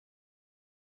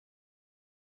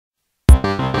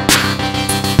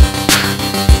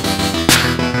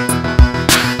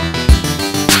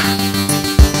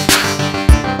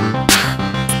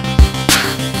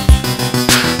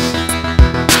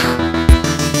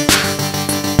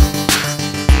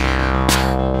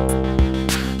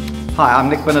Hi,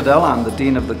 I'm Nick Binedell. I'm the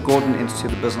Dean of the Gordon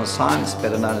Institute of Business Science,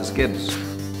 better known as GIBS.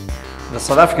 The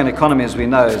South African economy, as we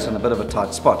know, is in a bit of a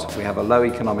tight spot. We have a low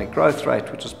economic growth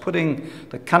rate, which is putting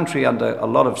the country under a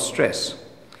lot of stress.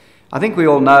 I think we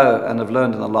all know and have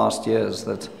learned in the last years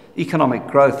that economic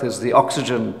growth is the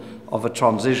oxygen of a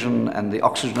transition and the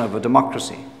oxygen of a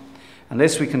democracy.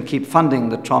 Unless we can keep funding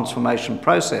the transformation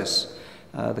process,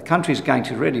 the country is going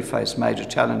to really face major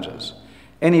challenges.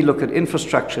 Any look at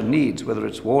infrastructure needs, whether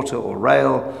it's water or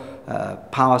rail,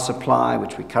 power supply,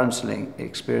 which we're currently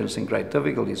experiencing great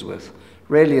difficulties with,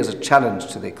 really is a challenge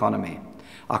to the economy.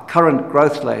 Our current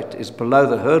growth rate is below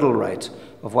the hurdle rate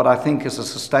of what I think is a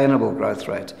sustainable growth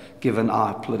rate, given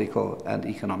our political and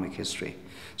economic history.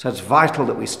 So it's vital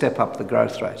that we step up the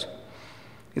growth rate.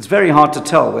 It's very hard to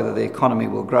tell whether the economy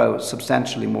will grow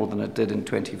substantially more than it did in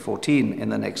 2014 in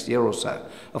the next year or so.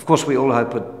 Of course, we all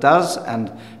hope it does, and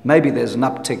maybe there's an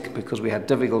uptick because we had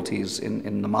difficulties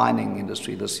in the mining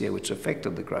industry this year, which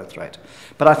affected the growth rate.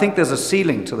 But I think there's a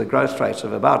ceiling to the growth rate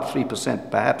of about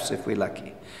 3%, perhaps, if we're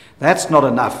lucky. That's not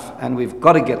enough, and we've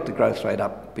got to get the growth rate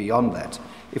up beyond that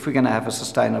if we're going to have a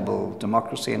sustainable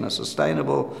democracy and a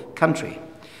sustainable country.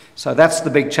 So that's the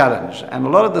big challenge, and a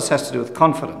lot of this has to do with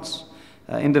confidence.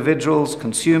 Individuals,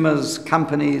 consumers,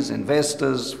 companies,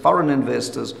 investors, foreign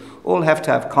investors, all have to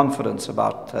have confidence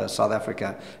about South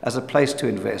Africa as a place to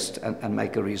invest and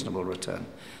make a reasonable return.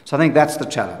 So I think that's the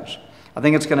challenge. I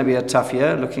think it's going to be a tough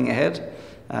year looking ahead.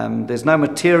 There's no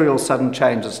material sudden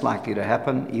change that's likely to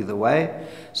happen either way.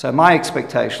 So my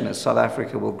expectation is South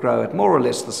Africa will grow at more or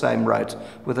less the same rate,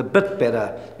 with a bit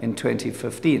better in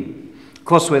 2015. Of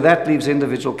course, where that leaves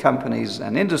individual companies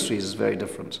and industries is very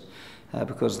different.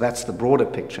 Because that's the broader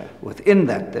picture. Within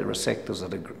that, there are sectors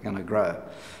that are going to grow.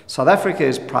 South Africa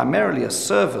is primarily a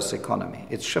service economy.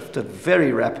 It's shifted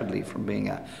very rapidly from being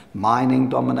a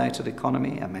mining-dominated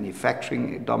economy, a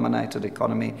manufacturing-dominated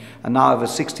economy, and now over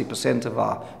 60% of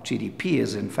our GDP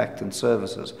is in fact in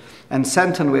services. And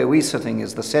Sandton, where we're sitting,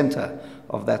 is the center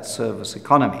of that service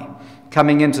economy.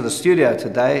 Coming into the studio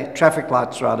today, traffic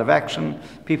lights are out of action,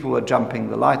 people were jumping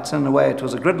the lights, in a way it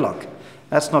was a gridlock.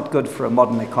 That's not good for a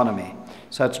modern economy.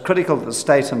 So it's critical that the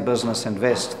state and business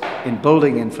invest in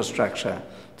building infrastructure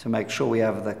to make sure we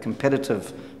have the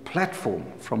competitive platform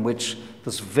from which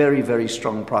this very, very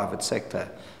strong private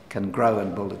sector can grow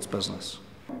and build its business.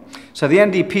 So the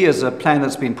NDP is a plan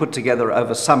that's been put together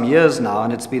over some years now,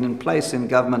 and it's been in place in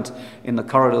government in the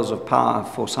corridors of power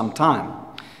for some time.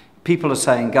 People are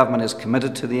saying government is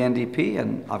committed to the NDP,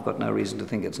 and I've got no reason to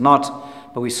think it's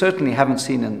not, but we certainly haven't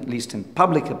seen, at least in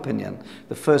public opinion,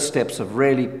 the first steps of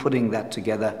really putting that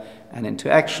together and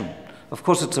into action. Of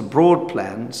course, it's a broad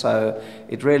plan, so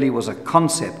it really was a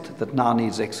concept that now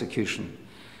needs execution.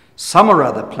 Some or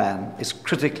other plan is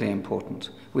critically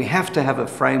important. We have to have a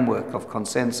framework of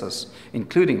consensus,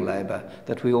 including Labour,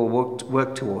 that we all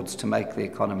work towards to make the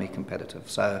economy competitive.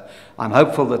 So I'm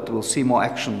hopeful that we'll see more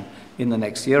action in the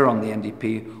next year on the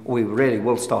NDP, or we really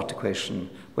will start to question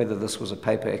whether this was a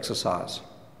paper exercise.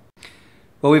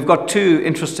 Well, we've got two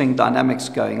interesting dynamics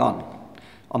going on.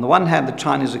 On the one hand, the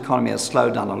Chinese economy has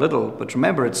slowed down a little, but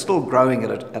remember, it's still growing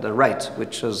at a rate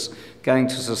which is going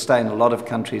to sustain a lot of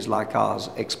countries like ours'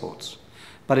 exports.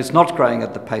 But it's not growing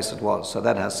at the pace it was, so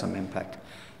that has some impact.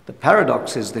 The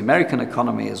paradox is the American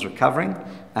economy is recovering,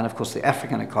 and of course the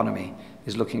African economy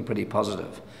is looking pretty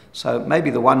positive. So maybe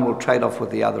the one will trade off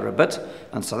with the other a bit,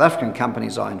 and South African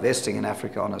companies are investing in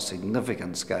Africa on a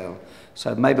significant scale,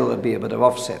 so maybe there'll be a bit of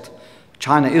offset.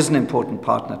 China is an important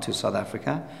partner to South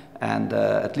Africa, and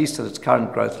at least at its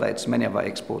current growth rates, many of our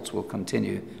exports will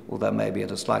continue, although maybe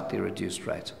at a slightly reduced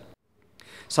rate.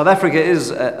 South Africa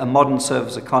is a modern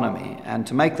service economy, and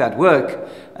to make that work,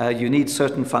 you need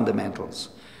certain fundamentals.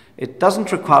 It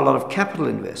doesn't require a lot of capital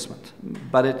investment,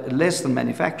 but less than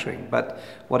manufacturing. But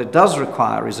what it does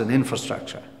require is an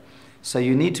infrastructure. So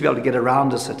you need to be able to get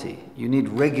around a city. You need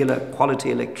regular quality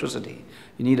electricity.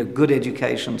 You need a good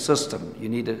education system. You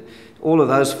need all of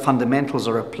those fundamentals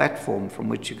are a platform from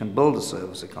which you can build a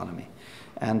service economy.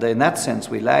 And in that sense,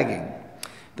 we're lagging.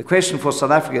 The question for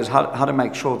South Africa is how to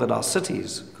make sure that our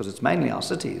cities, because it's mainly our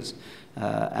cities,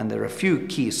 and there are a few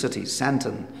key cities,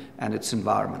 Sandton and its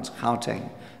environments,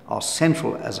 Gauteng, are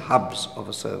central as hubs of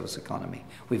a service economy.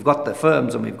 We've got the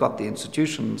firms and we've got the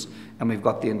institutions and we've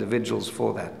got the individuals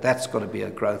for that. That's got to be a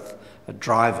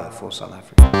driver for South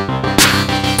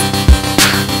Africa.